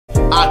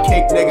I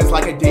kick niggas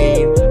like a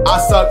dean. I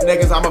suck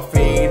niggas, I'm a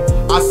fiend.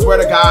 I swear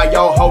to God,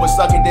 yo, hoe is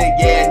sucking dick,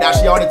 yeah, now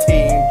she on the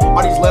team.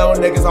 All these little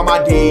niggas on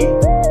my D.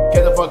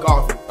 Get the fuck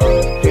off.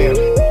 Damn.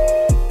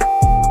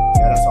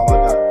 Yeah, that's all I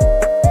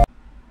got.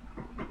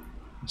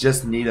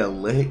 Just need a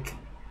lick.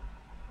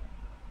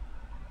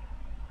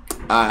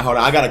 Alright, hold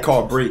on. I gotta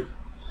call Bree.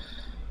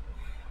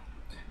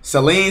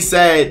 Celine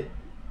said,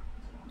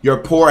 your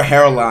poor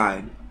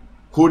hairline.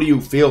 Who do you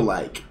feel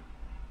like?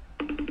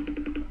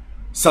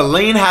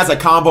 Celine has a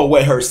combo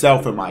with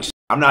herself in my shit.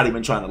 I'm not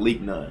even trying to leak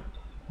none.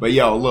 But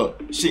yo,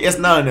 look. It's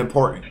nothing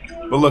important.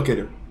 But look at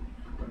her.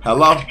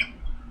 Hello?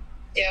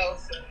 Yo.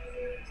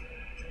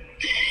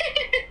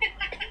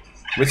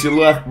 What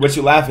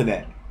you laughing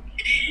at?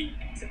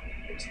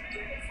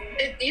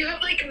 You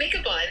have like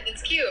makeup on.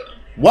 It's cute.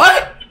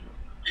 What?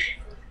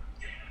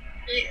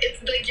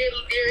 It's like you're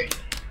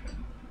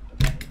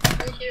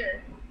right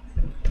here.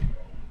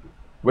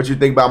 What you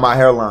think about my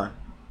hairline?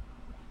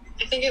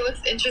 I think it looks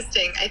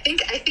interesting. I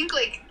think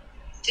like,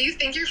 do you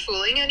think you're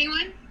fooling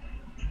anyone?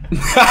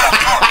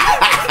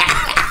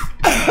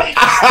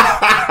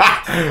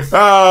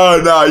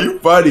 Oh no, you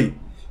funny.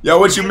 Yo,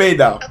 what you mean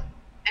though? I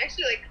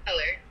actually like the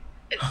color.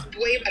 It's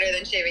way better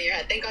than shaving your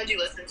head. Thank God you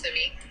listened to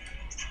me.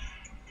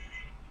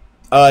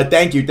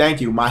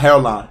 Thank you. My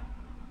hairline.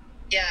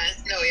 Yeah,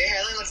 no, your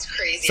hairline looks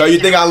crazy. So you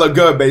think I look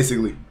good,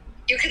 basically?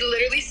 You could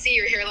literally see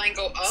your hairline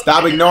go up.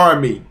 Stop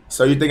ignoring me.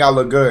 So you think I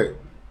look good?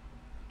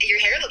 Your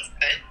hair looks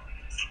good.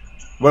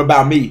 What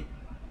about me?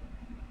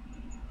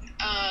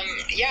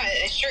 Yeah,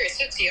 sure, it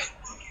suits you.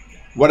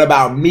 What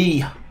about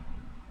me? I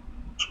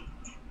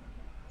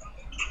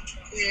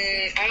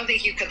don't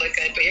think you could look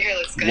good, but your hair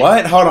looks good.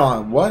 What? Hold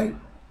on. What?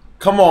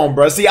 Come on,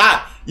 bro. See,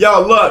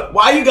 yo, look.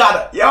 Why you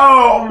gotta? Yo,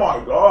 oh my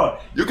God.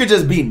 You could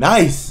just be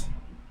nice.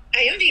 I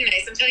am being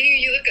nice. I'm telling you,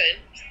 you look good.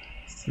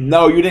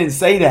 No, you didn't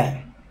say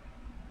that.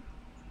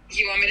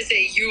 You want me to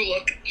say you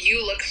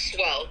look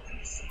swell?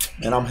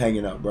 And I'm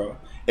hanging up, bro.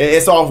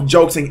 It's all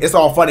jokes and it's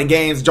all fun and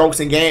games, jokes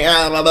and games.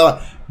 Blah, blah,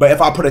 blah. But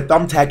if I put a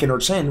thumbtack in her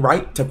chin,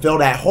 right, to fill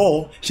that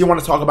hole, she want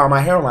to talk about my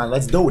hairline.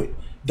 Let's do it,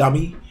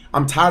 dummy.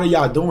 I'm tired of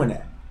y'all doing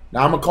that.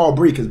 Now I'm gonna call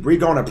Bree because Bree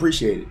gonna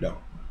appreciate it though.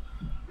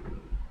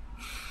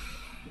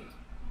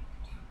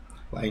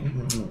 Like,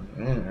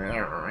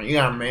 you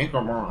gotta make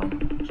them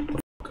on.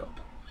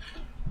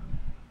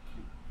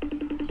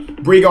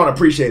 Bree gonna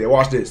appreciate it.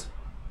 Watch this.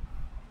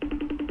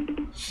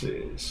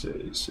 Shit.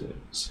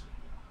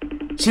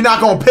 She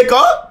not gonna pick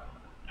up?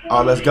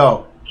 Oh, let's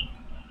go.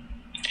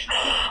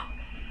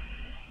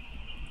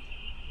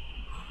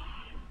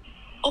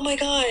 Oh my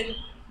God.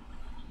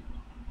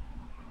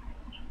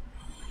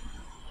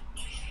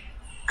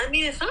 I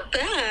mean, it's not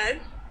bad.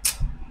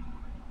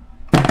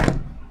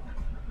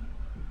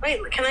 Wait,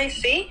 can I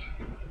see?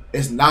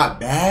 It's not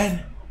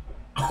bad?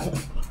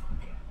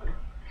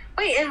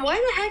 Wait, and why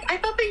the heck? I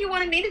thought that you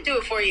wanted me to do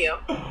it for you.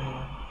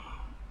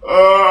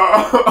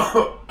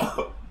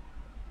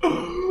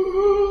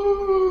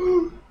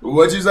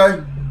 What'd you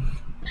say?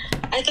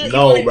 I thought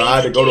No, bro, I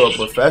had to go to a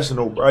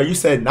professional, bro. You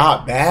said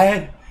not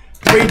bad?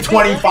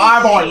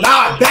 325 on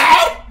not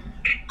bad?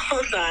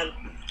 Hold on.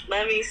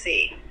 Let me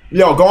see.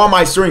 Yo, go on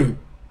my stream.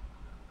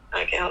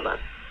 Okay, hold on.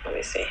 Let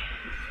me see.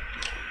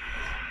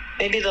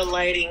 Maybe the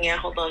lighting. Yeah,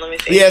 hold on. Let me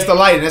see. Yeah, it's the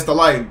lighting. It's the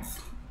lighting.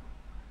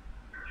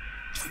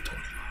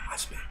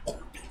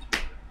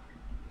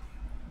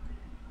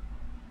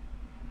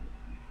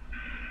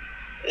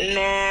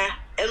 Nah,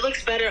 it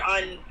looks better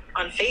on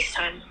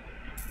FaceTime.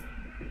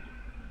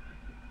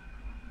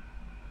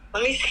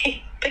 Let me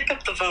see. Pick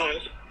up the phone.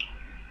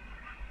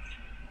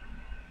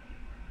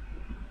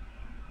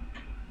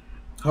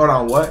 Hold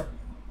on, what?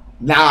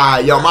 Nah,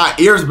 yo, my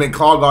ears been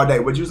clogged all day.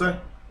 What'd you say?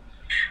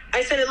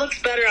 I said it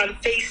looks better on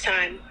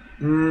FaceTime.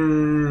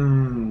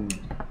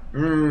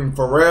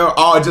 For real?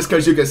 Oh, just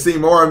because you can see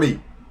more of me.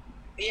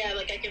 Yeah,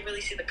 like I can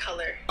really see the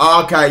color.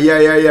 Okay,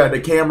 yeah.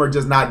 The camera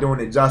just not doing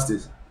it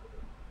justice.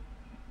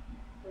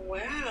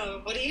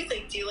 Wow, what do you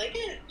think? Do you like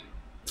it?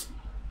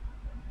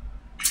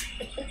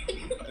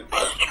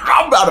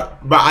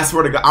 But I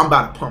swear to God, I'm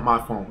about to pump my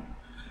phone.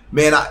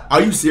 Man,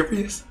 are you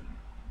serious?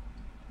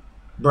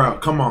 Bro,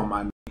 come on,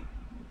 my man.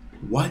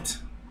 What?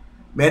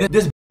 Man,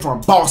 this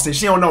from Boston.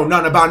 She don't know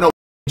nothing about no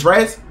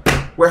dress.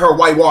 Wear her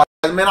white water.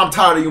 Man, I'm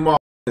tired of you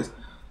motherfuckers.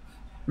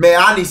 Man,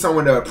 I need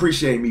someone to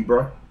appreciate me,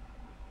 bro.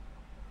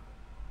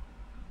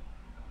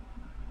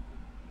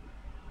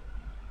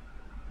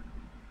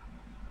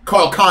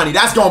 Call Connie.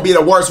 That's going to be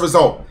the worst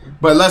result.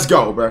 But let's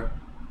go, bro.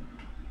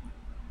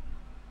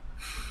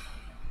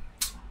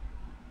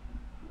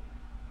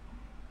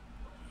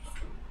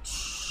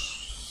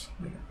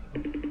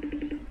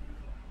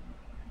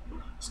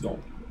 Let's go.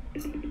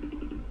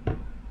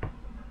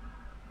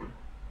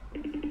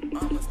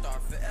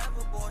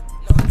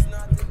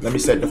 Let me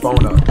set the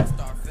phone up.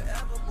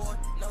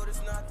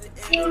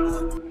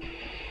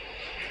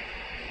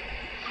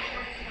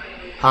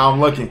 How I'm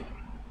looking?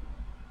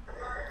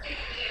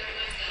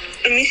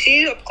 Let me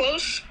see you up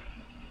close.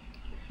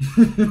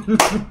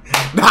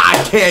 Nah,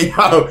 I can't,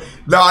 yo.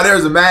 Nah,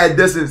 there's a mad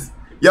distance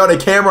Yo, the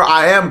camera,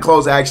 I am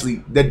close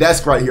actually. The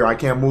desk right here, I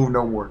can't move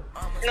no more.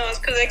 No, it's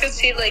because I could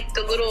see like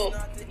the little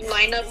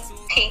lineup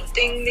paint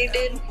thing they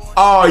did.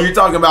 Oh, you're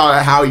talking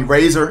about how he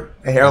razor,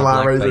 a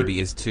hairline razor? Baby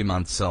is 2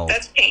 months old.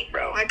 That's paint,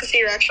 bro. I could see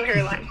your actual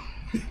hairline.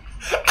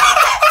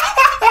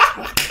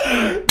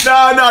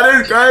 No,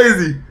 this is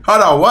crazy.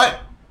 Hold on, what?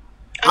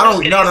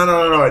 I'm just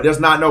No. There's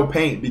not no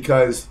paint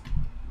because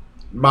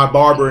my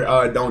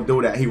barber don't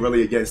do that. He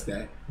really against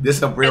that. This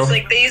is a real. It's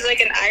like they use like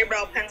an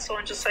eyebrow pencil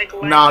and just like.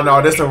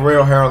 No, this is a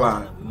real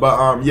hairline.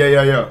 But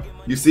yeah.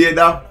 You see it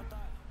though?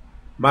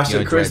 My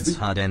shit crispy.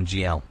 Hard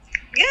NGL.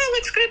 Yeah, it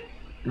looks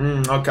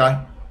good. Okay.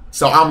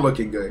 So I'm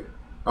looking good.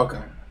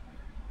 Okay.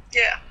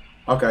 Yeah.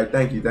 Okay.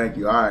 Thank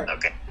you. All right.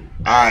 Okay.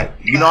 All right.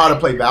 You know how to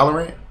play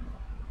Valorant?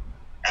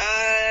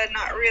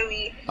 Not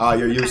really. Oh,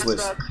 you're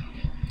useless.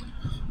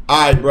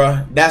 All right,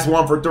 bro. That's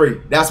 1 for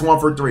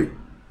 3.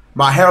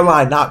 My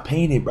hairline not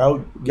painted,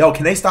 bro. Yo,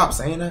 can they stop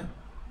saying that?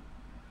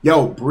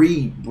 Yo,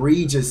 Bree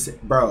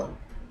just, bro.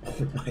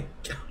 Oh my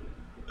god.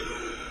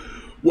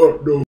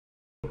 What the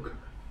fuck?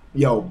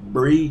 Yo,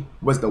 Bree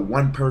was the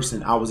one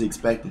person I was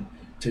expecting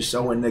to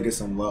show a nigga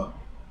some love.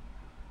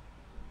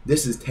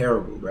 This is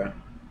terrible, bro.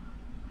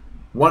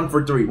 1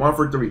 for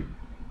 3.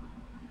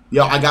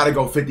 Yo, I gotta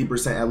go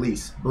 50% at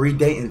least. Bree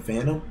dating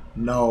Phantom?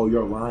 No,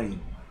 you're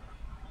lying.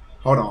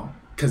 Hold on.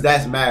 Cause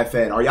that's mad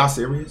fed. Are y'all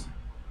serious?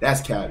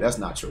 That's cat. That's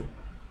not true.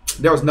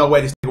 There was no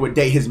way this nigga would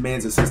date his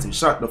man's assistant.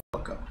 Shut the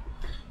fuck up.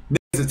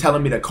 Niggas is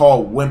telling me to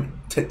call women,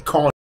 to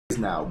call niggas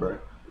now, bro.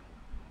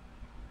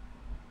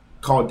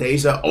 Call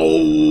Deja.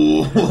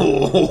 Oh.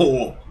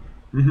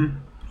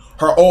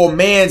 Her old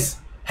man's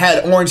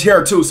had orange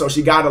hair too, so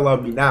she gotta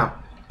love me now.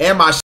 And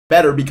my shit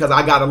better because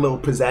I got a little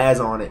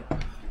pizzazz on it.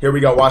 Here we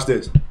go. Watch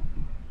this.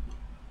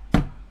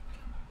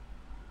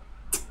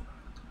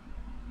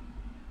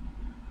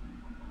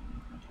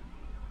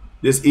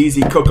 This easy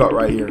cook up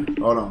right here.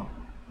 Hold on.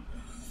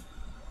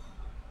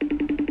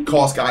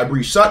 Call Sky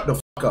Bree. Shut the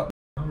fuck up.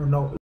 I don't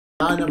know.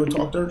 I never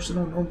talked to her. She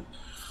don't know.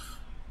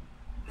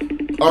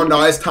 Oh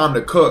no, it's time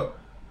to cook.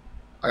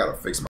 I gotta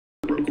fix my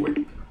real quick.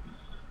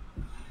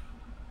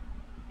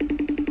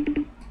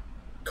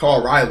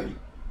 Call Riley.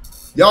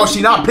 Yo,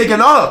 she not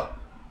picking up.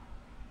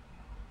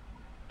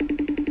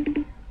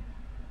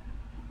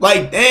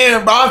 Like,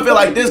 damn, bro. I feel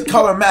like this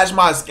color matched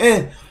my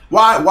skin.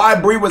 Why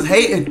Bree was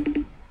hating?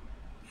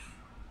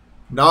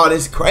 No,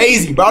 this is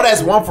crazy, bro.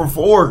 That's 1 for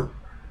 4.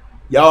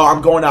 Yo, I'm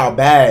going out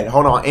bad.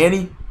 Hold on,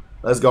 Annie.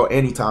 Let's go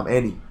anytime,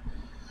 Annie.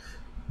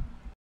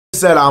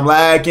 Said I'm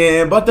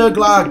lacking, but the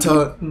Glock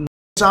tuck.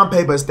 I'm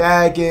paper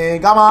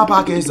stacking. Got my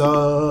pockets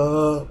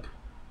up.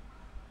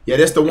 Yeah,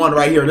 this the one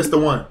right here. This the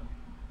one.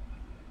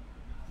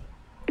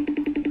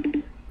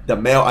 The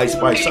male Ice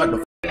Spice. Shut the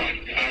f up.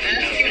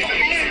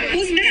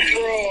 Who's that?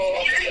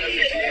 Bro.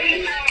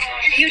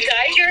 You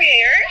dyed your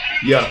hair?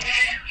 Yeah.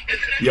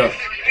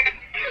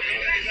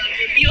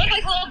 You look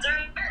like a little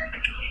dirt.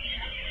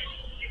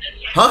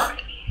 Huh?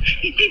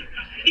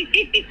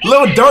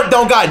 Little Dirt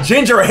don't got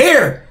ginger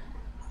hair.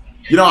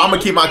 You know, I'm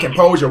gonna keep my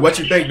composure. What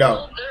you think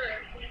though?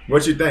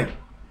 What you think?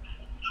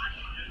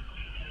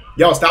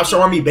 Yo, stop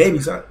showing me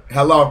babies.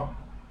 Hello.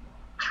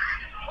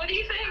 What do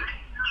you think?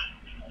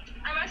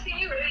 I'm asking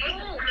you.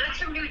 Oh, Max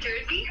from New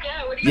Jersey?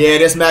 Yeah, what do Yeah,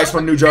 this Max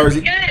from New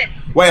Jersey.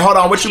 Wait, hold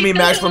on. What you mean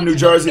Max from New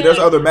Jersey? There's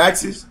other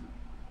Maxes?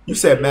 You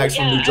said Max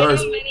from New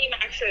Jersey. I know many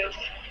Maxes.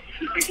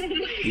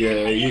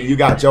 Yeah, you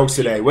got jokes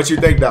today. What you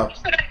think though?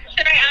 Should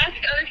I ask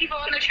other people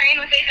on the train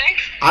what they think?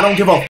 I don't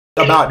give a f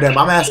about them.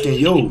 I'm asking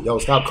you. Yo,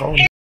 stop calling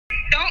me.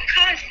 Don't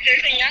cuss.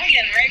 There's a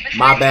youngin' right beside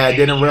My bad.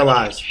 Didn't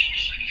realize.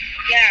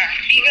 Yeah,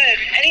 be good.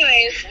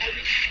 Anyways,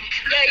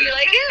 yeah, you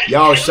like it?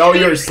 Yo, show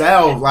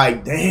yourself.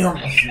 Like, damn.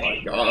 Oh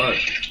my god.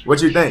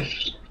 What you think?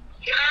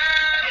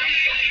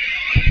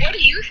 What do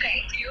you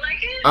think? Do you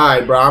like it? All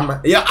right, bro. I'm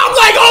like,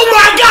 oh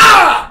my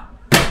god.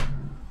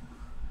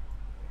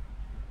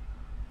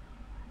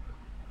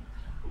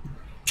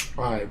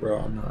 All right, bro.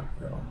 I'm not,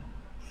 bro.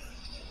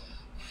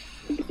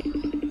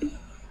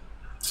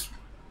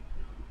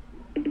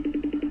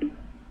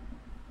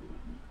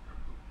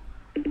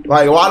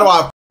 Like, why do I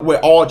f with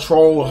all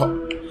troll?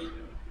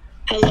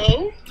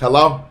 Hello?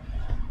 Hello?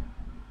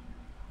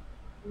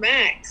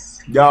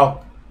 Max.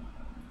 Yo.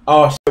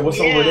 Oh, shit. What's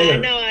over there?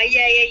 No,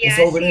 yeah. What's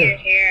I over see there? your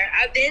hair.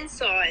 I've been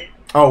saw it.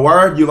 Oh,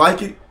 word? You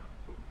like it?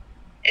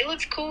 It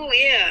looks cool,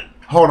 yeah.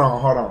 Hold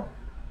on.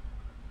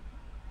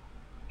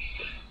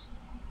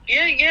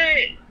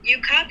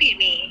 You copied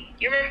me.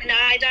 You remember now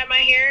I dyed my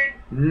hair?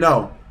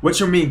 No. What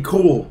you mean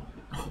cool?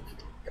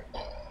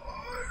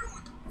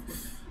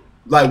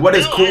 Like, what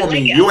does No, I cool like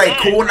mean? it You a ain't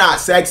lot. cool, not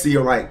sexy,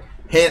 or like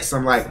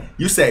handsome. Like,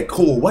 you said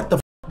cool. What the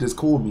f does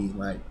cool mean?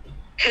 Like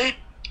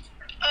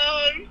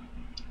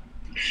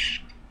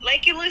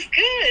Like it looks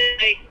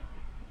good. Like,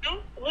 no,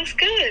 it looks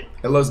good.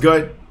 it looks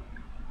good?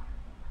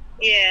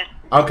 Yeah.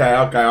 Okay.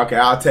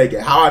 I'll take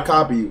it. How I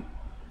copy you?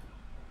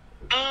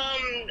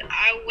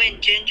 I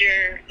went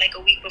ginger like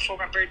a week before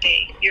my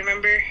birthday. You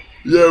remember?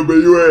 Yeah, but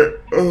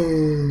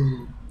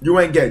you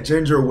ain't get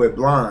ginger with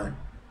blonde.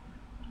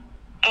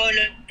 Oh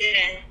no,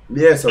 didn't.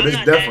 Yeah, so I'm this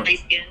not that different.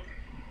 light-skinned.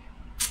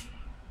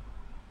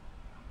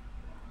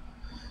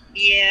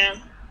 Yeah.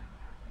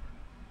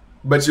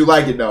 But you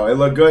like it though. It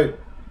look good.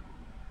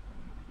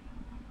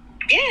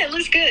 Yeah, it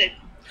looks good.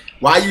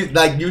 Why you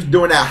like you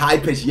doing that high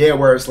pitched yeah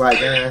where it's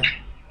like Well,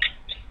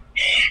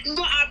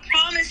 I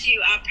promise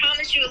you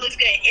it looks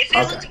good. If it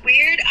Okay. looks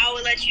weird, I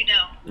will let you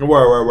know.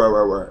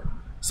 Word.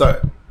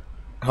 So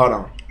hold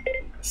on.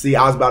 See,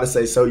 I was about to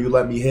say, so you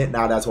let me hit.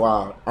 Now that's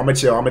wild. I'ma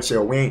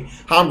chill. We ain't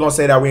how I'm gonna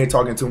say that we ain't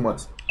talking too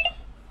much.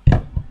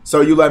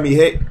 So you let me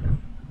hit?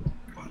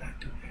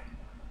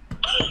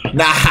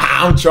 Nah,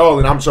 I'm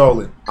trolling. I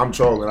swear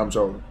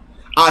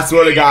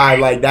to God,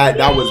 like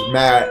that was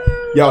mad.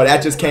 Yo,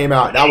 that just came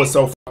out. That was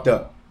so fucked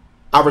up.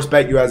 I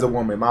respect you as a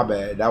woman. My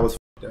bad. That was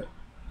fucked up.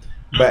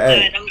 But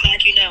hey, I'm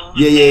glad you know.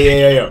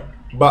 Yeah.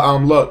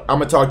 But look, I'm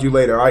gonna talk to you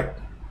later, alright?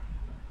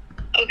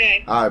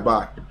 Okay. Alright,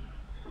 bye.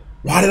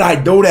 Why did I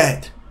do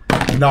that?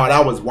 No,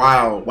 that was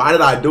wild. Why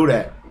did I do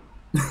that?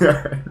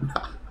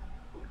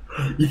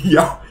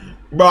 Yo,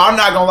 bro, I'm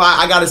not gonna lie.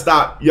 I gotta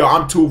stop. Yo,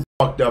 I'm too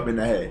fucked up in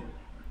the head.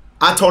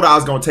 I told her I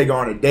was gonna take her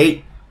on a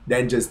date,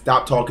 then just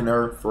stop talking to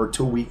her for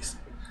 2 weeks.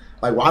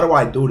 Like, why do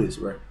I do this,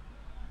 bro?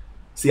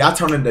 See, I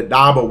turn into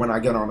Dabo when I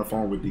get on the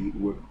phone with the.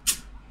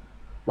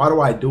 Why do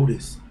I do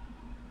this?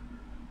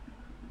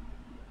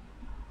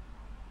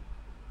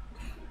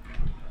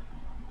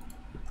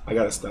 I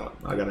gotta stop.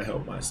 I gotta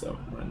help myself,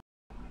 man.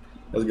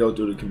 Let's go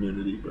through the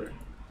community, bro.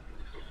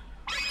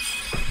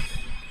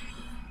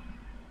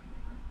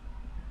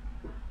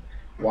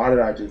 Why did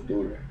I just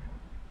do that?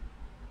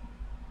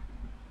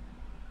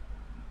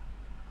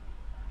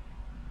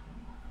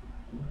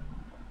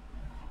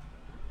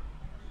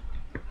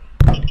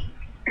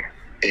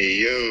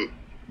 Hey, yo.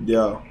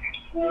 Yo.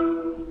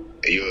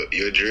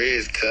 Your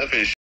dread's tough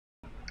and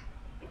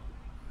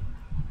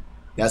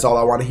That's all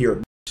I want to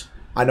hear.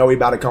 I know he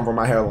about to come from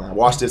my hairline.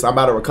 Watch this. I'm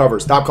about to recover.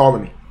 Stop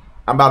calling me.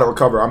 I'm about to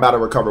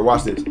recover.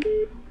 Watch this.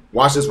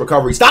 Watch this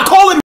recovery. Stop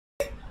calling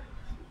me.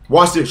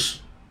 Watch this.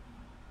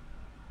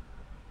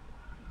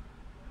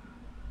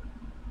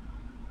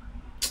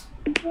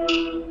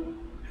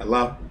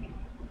 Hello?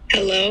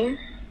 Hello?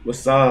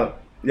 What's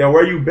up? Yo,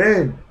 where you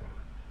been?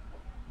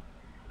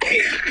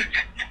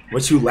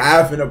 What you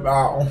laughing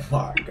about? Oh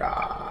my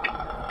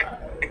God.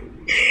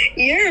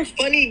 You're a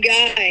funny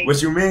guy.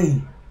 What you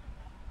mean?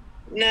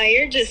 Nah,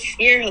 you're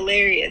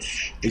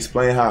hilarious.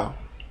 Explain how.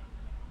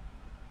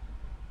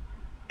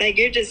 Like,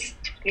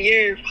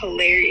 you're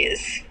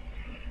hilarious.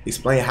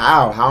 Explain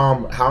how.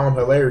 How I'm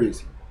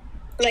hilarious.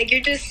 Like,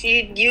 you're a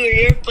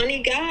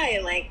funny guy.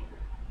 Like,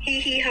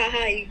 hee ha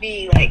ha, you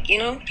be like, you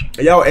know?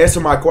 Yo, answer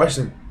my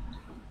question.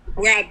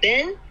 Where I've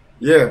been?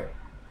 Yeah.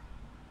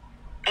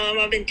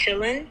 I've been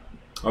chilling.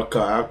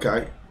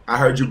 Okay. I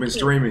heard you've been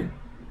streaming.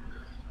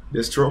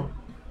 This true?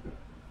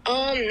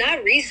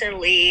 Not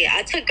recently.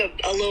 I took a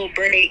little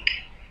break.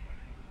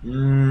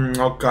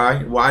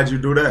 Okay. Why'd you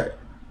do that?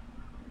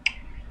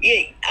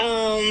 Yeah,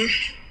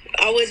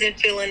 I wasn't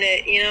feeling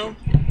it, you know?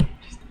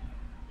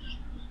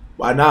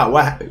 Why not?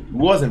 What? You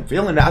wasn't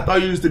feeling that? I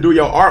thought you used to do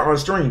your art on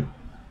stream.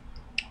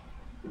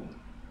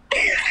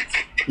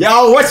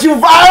 Yo, what you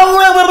laughing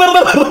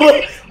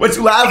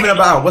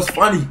about? What's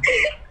funny?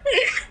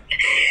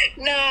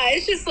 Nah,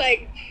 it's just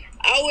like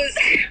I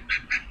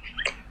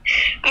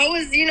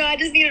was, you know, I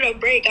just needed a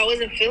break. I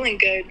wasn't feeling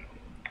good.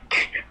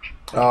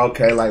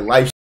 Okay, like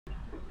life.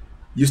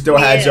 You still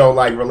had your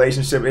like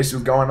relationship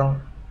issues going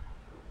on?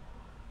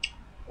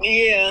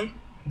 Yeah.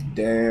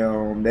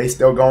 Damn, they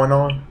still going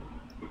on?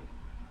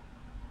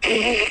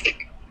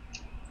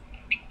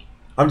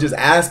 I'm just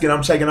asking.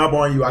 I'm checking up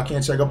on you. I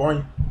can't check up on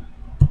you.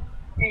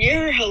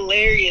 You're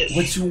hilarious.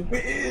 What you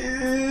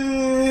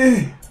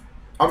mean?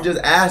 I'm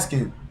just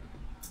asking.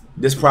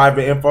 This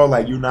private info,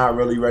 like you not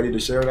really ready to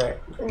share that?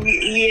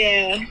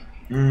 Yeah.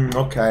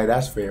 Okay,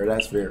 that's fair.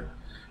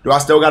 Do I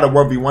still got a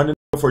 1v1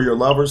 for your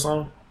love or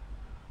something?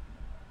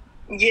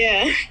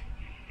 Yeah.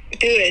 Do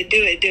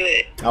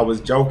it. I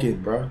was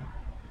joking, bro.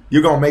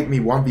 You gonna make me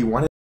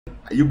 1v1?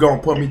 You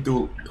gonna put me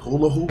through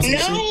hula hoops and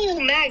shit? No,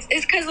 Max.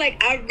 It's cause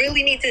like I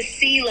really need to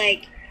see you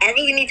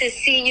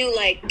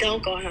like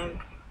dunk on him.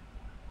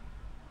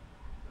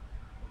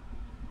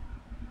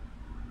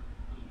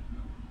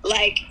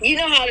 Like you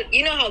know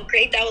how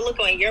great that would look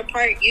on your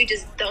part. You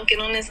just dunking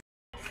on this.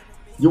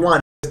 You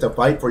want to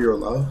fight for your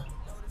love?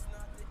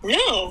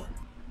 No.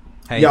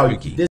 Hey, Yo,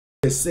 Ricky. this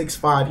is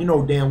 6'5". You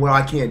know damn well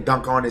I can't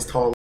dunk on this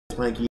tall,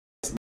 lanky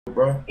ass,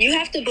 bro. You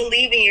have to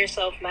believe in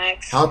yourself,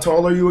 Max. How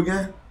tall are you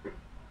again?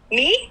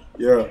 Me?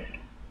 Yeah.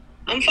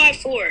 I'm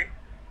 5'4".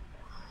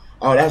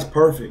 Oh, that's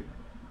perfect.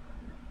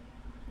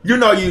 You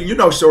know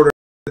shorter.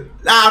 Nah,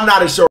 I'm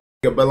not a short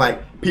nigga, but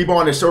like people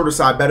on the shorter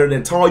side better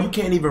than tall. You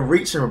can't even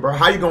reach him, bro.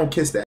 How you gonna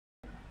kiss that?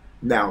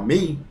 Now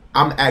me,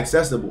 I'm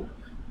accessible.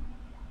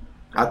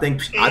 I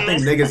think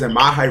niggas in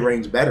my height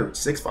range better.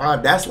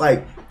 6'5". That's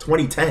like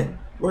 2010.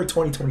 We're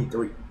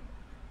 2023.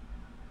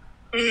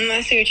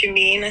 I see what you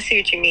mean.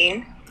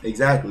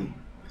 Exactly.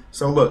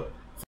 So look,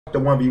 fuck the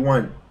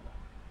 1v1.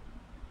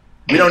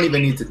 We don't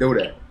even need to do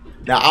that.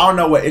 Now I don't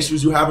know what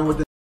issues you having with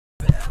this.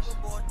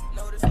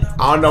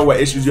 I don't know what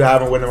issues you're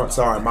having with them.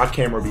 Sorry, my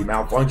camera be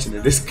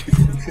malfunctioning. This,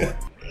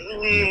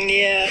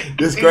 Yeah.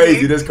 this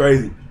crazy. This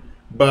crazy.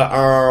 But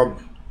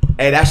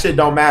hey, that shit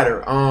don't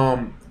matter.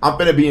 I'm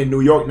finna be in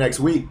New York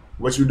next week.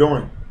 What you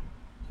doing?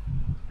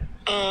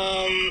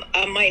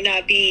 I might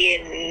not be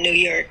in New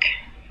York.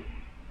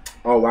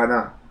 Oh, why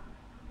not?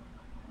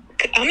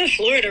 I'm in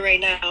Florida right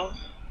now.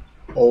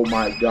 Oh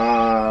my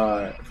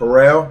God, for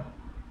real?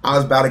 I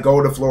was about to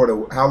go to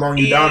Florida. How long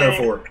you down there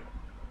for?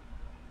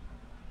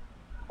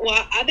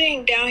 Well, I've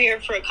been down here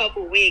for a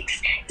couple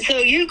weeks. So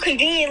you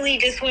conveniently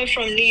just went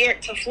from New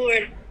York to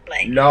Florida.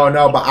 Like, No,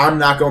 but I'm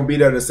not gonna be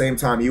there the same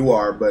time you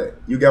are. But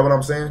you get what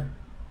I'm saying?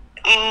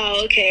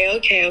 oh,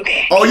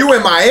 okay. Oh, you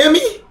in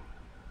Miami?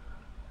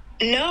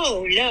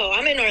 No,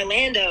 I'm in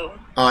Orlando.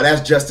 Oh,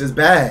 that's just as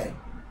bad.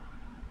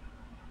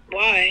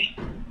 Why?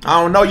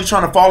 I don't know. You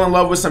trying to fall in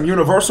love with some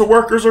Universal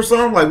workers or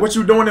something? Like, what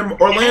you doing in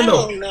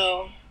Orlando? Hell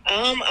no.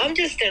 I'm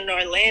just in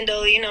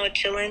Orlando,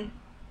 chilling.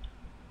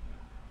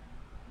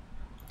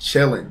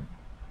 Chilling.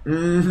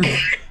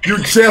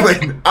 You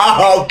chilling.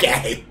 Oh,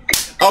 okay.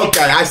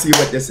 Okay, I see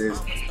what this is.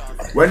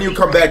 When do you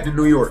come back to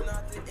New York?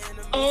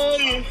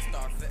 I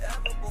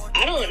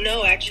don't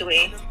know,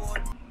 actually.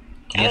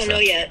 I don't know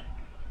yet.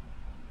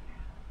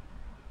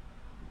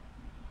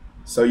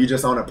 So you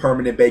just on a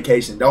permanent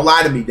vacation. Don't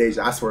lie to me,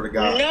 Deja. I swear to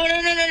God. No.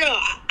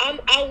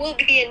 I will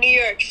be in New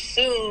York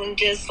soon.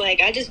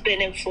 I just been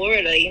in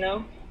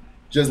Florida,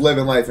 Just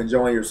living life,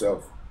 enjoying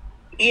yourself.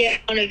 Yeah,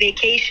 on a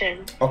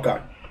vacation. Okay.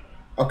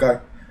 All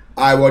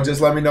right, well, just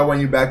let me know when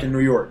you're back in New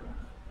York.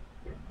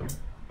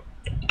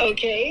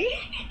 Okay.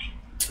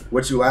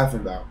 What you laughing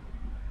about?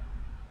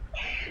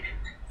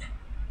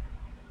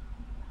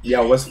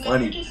 Yo, what's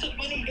funny? You're just a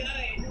funny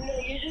guy. No,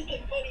 you're just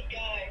a funny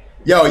guy.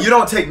 Yo, you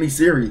don't take me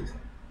serious.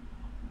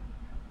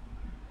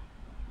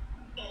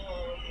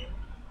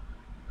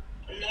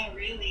 Not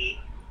really.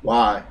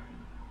 Why?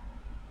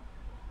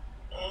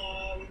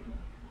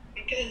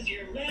 Because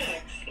you're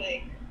Max,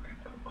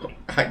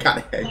 I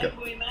gotta hang up.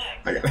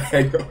 Plaqueboymax. I gotta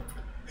hang up.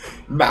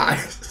 Nah,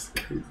 this is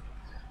crazy.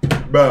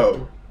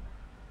 Bro.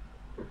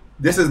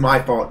 This is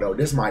my fault, though.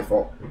 This is my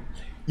fault.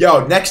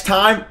 Yo, next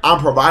time I'm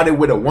provided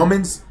with a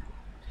woman's,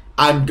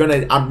 I'm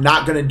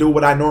not gonna do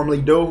what I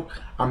normally do.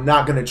 I'm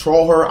not gonna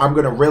troll her. I'm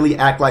gonna really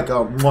act like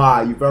a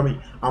mwah, you feel me?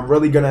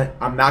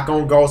 I'm not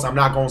gonna ghost. I'm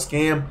not gonna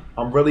scam.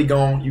 I'm really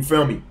gonna, you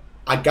feel me?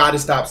 I gotta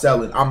stop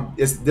selling.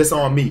 It's this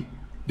on me.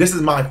 This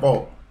is my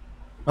fault.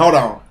 Hold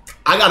on.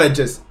 I gotta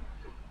just,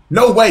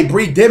 no way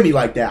Bree did me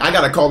like that. I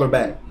gotta call her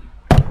back.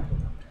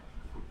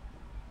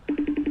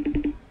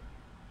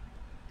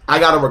 I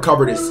gotta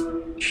recover this.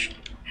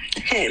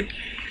 Hey.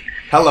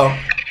 Hello.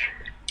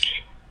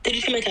 Did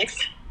you see my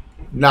text?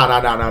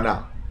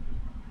 No.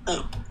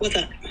 Oh, what's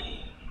up?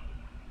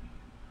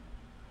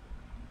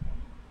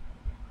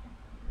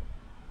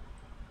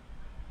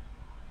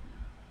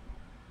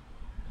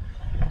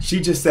 She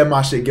just said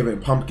my shit giving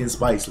pumpkin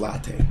spice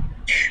latte.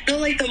 No,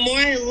 the more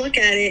I look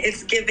at it,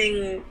 it's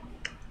giving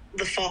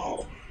the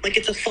fall.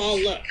 It's a fall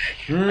look.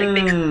 Okay. You know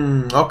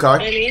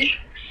what I mean?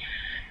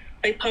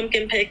 Like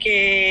pumpkin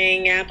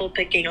picking, apple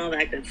picking, all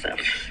that good stuff.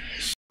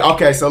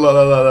 Okay, so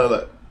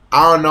look.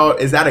 I don't know.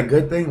 Is that a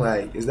good thing?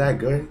 Is that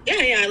good?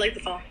 Yeah, I like the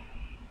fall.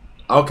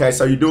 Okay,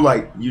 so you do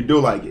like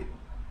it.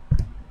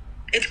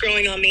 It's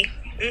growing on me.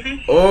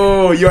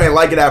 Oh, you ain't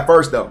like it at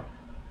first though.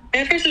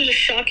 At first it was just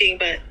shocking,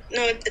 but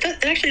no,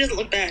 it actually doesn't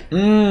look bad.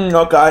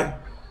 Okay.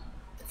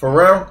 For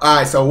real? All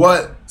right. So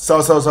what?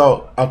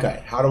 So.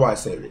 Okay. How do I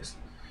say this?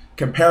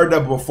 Compared to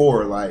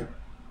before,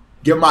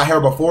 give my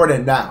hair before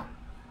than now.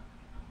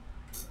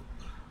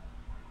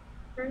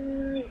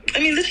 I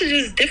mean, this is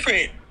just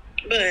different,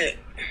 but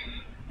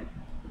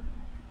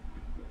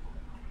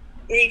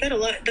yeah, you got a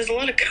lot. There's a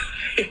lot of.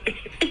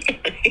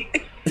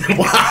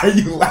 Why are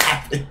you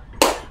laughing?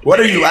 What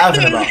are you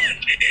laughing about?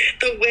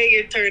 The way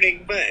you're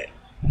turning, but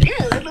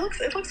yeah, it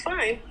looks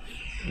fine.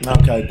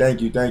 Okay,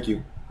 thank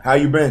you. How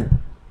you been?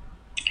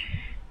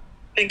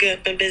 Been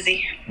good, been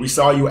busy. We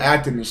saw you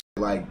acting and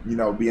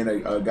shit, being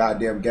a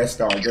goddamn guest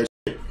star. Good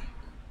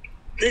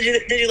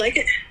shit. Did you like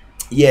it?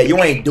 Yeah, you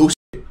ain't do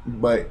shit,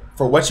 but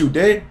for what you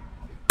did,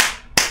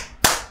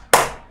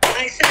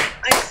 I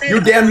said you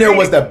damn near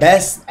was the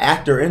best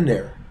actor in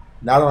there.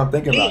 Now that I'm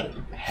thinking about it,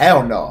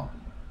 hell no.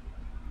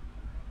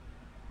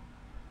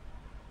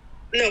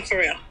 No, for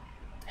real.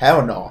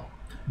 Hell no.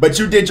 But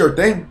you did your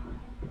thing.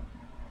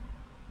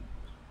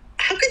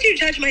 How could you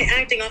judge my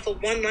acting off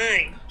of one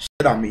line?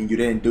 Shit, I mean, you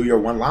didn't do your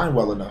one line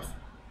well enough.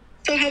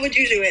 So how would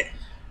you do it?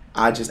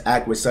 I just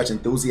act with such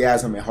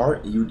enthusiasm and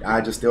heart.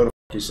 I just steal the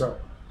fucking show.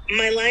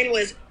 My line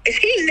was, "Is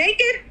he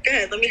naked?" Go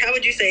ahead. How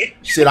would you say it?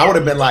 Shit, I would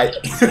have been like,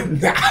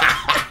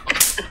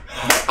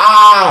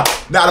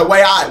 now the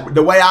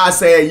way I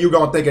say it, you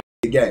gonna think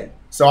it's gay.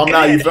 So I'm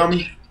not. You feel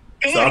me?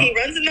 Come on, he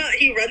runs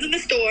in the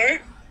store,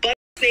 butt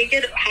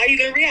naked. How you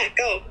gonna react?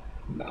 Go.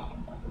 No.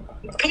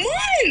 Come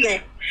on.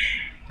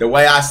 The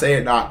way I say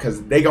it, not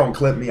because they gonna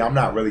clip me. I'm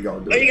not really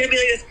gonna do it. Are you gonna be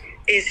like this?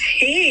 Is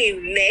he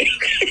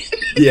naked?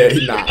 Yeah,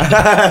 he not.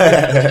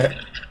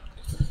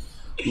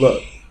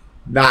 Look,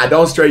 Nah,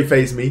 don't straight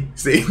face me.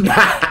 See,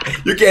 nah,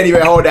 you can't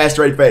even hold that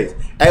straight face.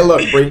 Hey,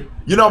 look, Bree.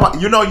 You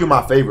know you're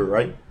my favorite,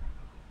 right?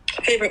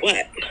 Favorite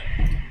what?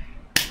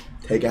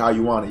 Take it how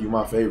you want it. You're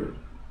my favorite.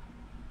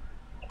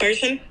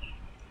 Person?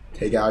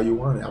 Take it how you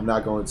want it. I'm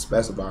not going to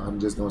specify. I'm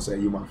just going to say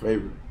you're my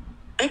favorite.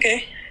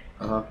 Okay.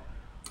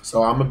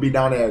 So I'm going to be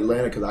down in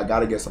Atlanta because I got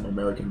to get some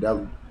American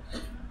deli.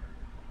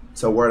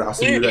 So word, I'll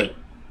see you there.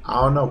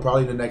 I don't know.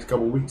 Probably the next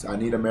couple weeks. I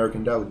need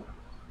American deli.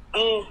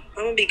 Oh,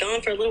 I'm going to be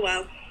gone for a little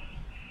while.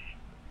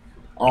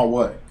 On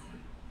what?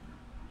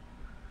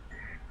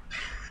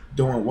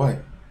 Doing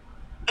what?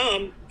 Oh,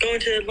 I'm going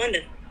to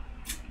London.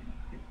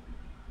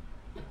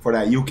 For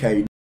that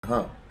UK,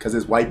 huh? Because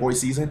it's white boy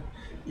season?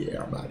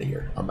 Yeah, I'm out of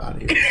here. I'm out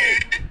of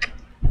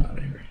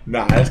here.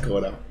 Nah, that's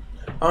cool though.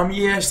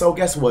 Yeah, so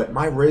guess what?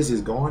 My Riz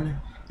is gone.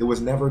 It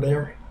was never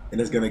there, and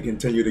it's going to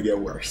continue to get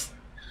worse.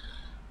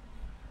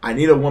 I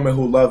need a woman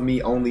who love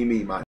me, only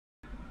me, man.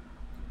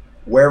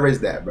 Where is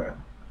that, bro?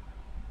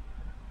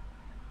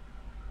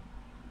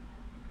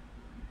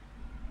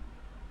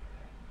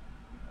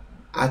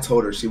 I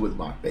told her she was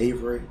my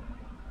favorite.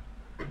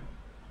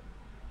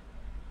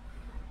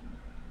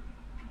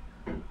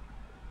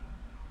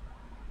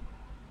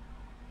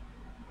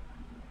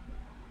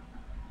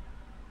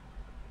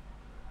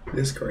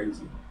 This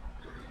crazy.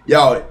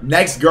 Yo,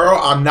 next girl,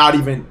 I'm not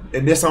even,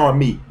 and this on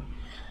me.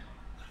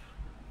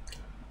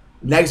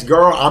 Next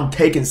girl, I'm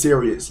taking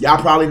serious. Y'all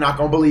probably not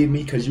gonna believe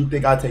me because you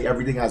think I take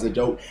everything as a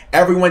joke.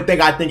 Everyone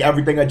think I think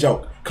everything a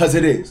joke because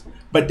it is.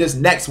 But this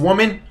next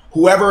woman,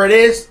 whoever it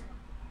is,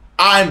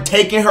 I'm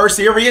taking her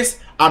serious.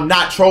 I'm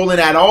not trolling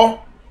at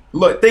all.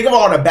 Look, think of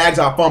all the bags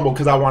I fumbled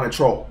because I want to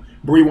troll.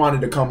 Bree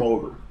wanted to come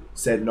over.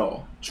 Said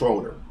no.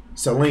 Trolled her.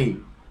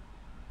 Celine.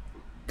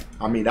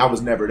 I mean, that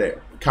was never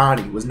there.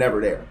 Connie was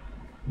never there.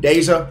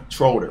 Deja,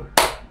 trolled her.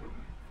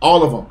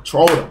 All of them,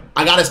 trolled them.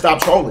 I gotta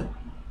stop trolling.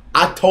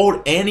 I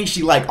told Annie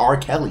she like R.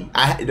 Kelly.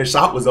 The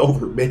shot was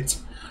over, bitch.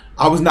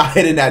 I was not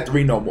hitting that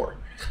 3 no more.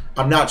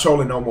 I'm not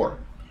trolling no more.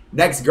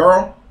 Next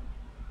girl,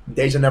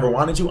 Deja never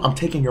wanted you. I'm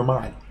taking your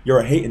mind. You're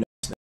a hating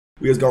ass.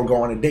 We was gonna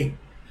go on a date.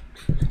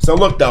 So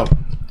look though,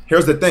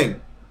 here's the thing.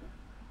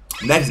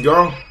 Next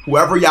girl,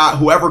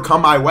 whoever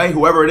come my way,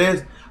 whoever it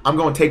is, I'm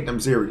gonna take them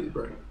serious,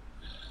 bro.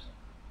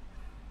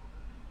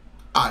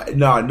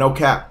 No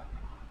cap.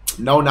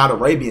 No, not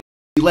Arabian.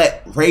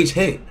 Let rage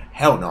hit.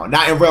 Hell no,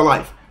 not in real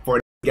life. For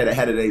to get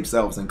ahead of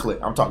themselves and click.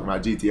 I'm talking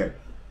about GTA.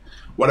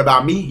 What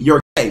about me?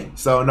 You're gay.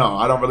 So no,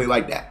 I don't really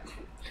like that.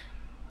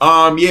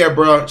 Yeah,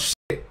 bro.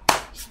 Shit.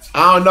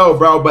 I don't know,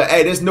 bro. But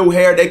hey, this new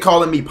hair, they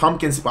calling me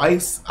pumpkin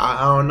spice.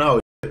 I don't know.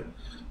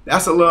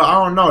 That's a little,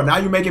 I don't know. Now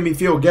you're making me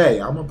feel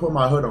gay. I'm gonna put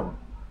my hood on.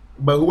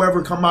 But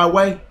whoever come my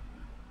way,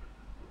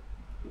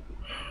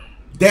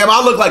 damn,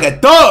 I look like a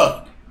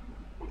thug.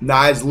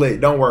 Nah, it's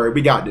lit. Don't worry.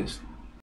 We got this.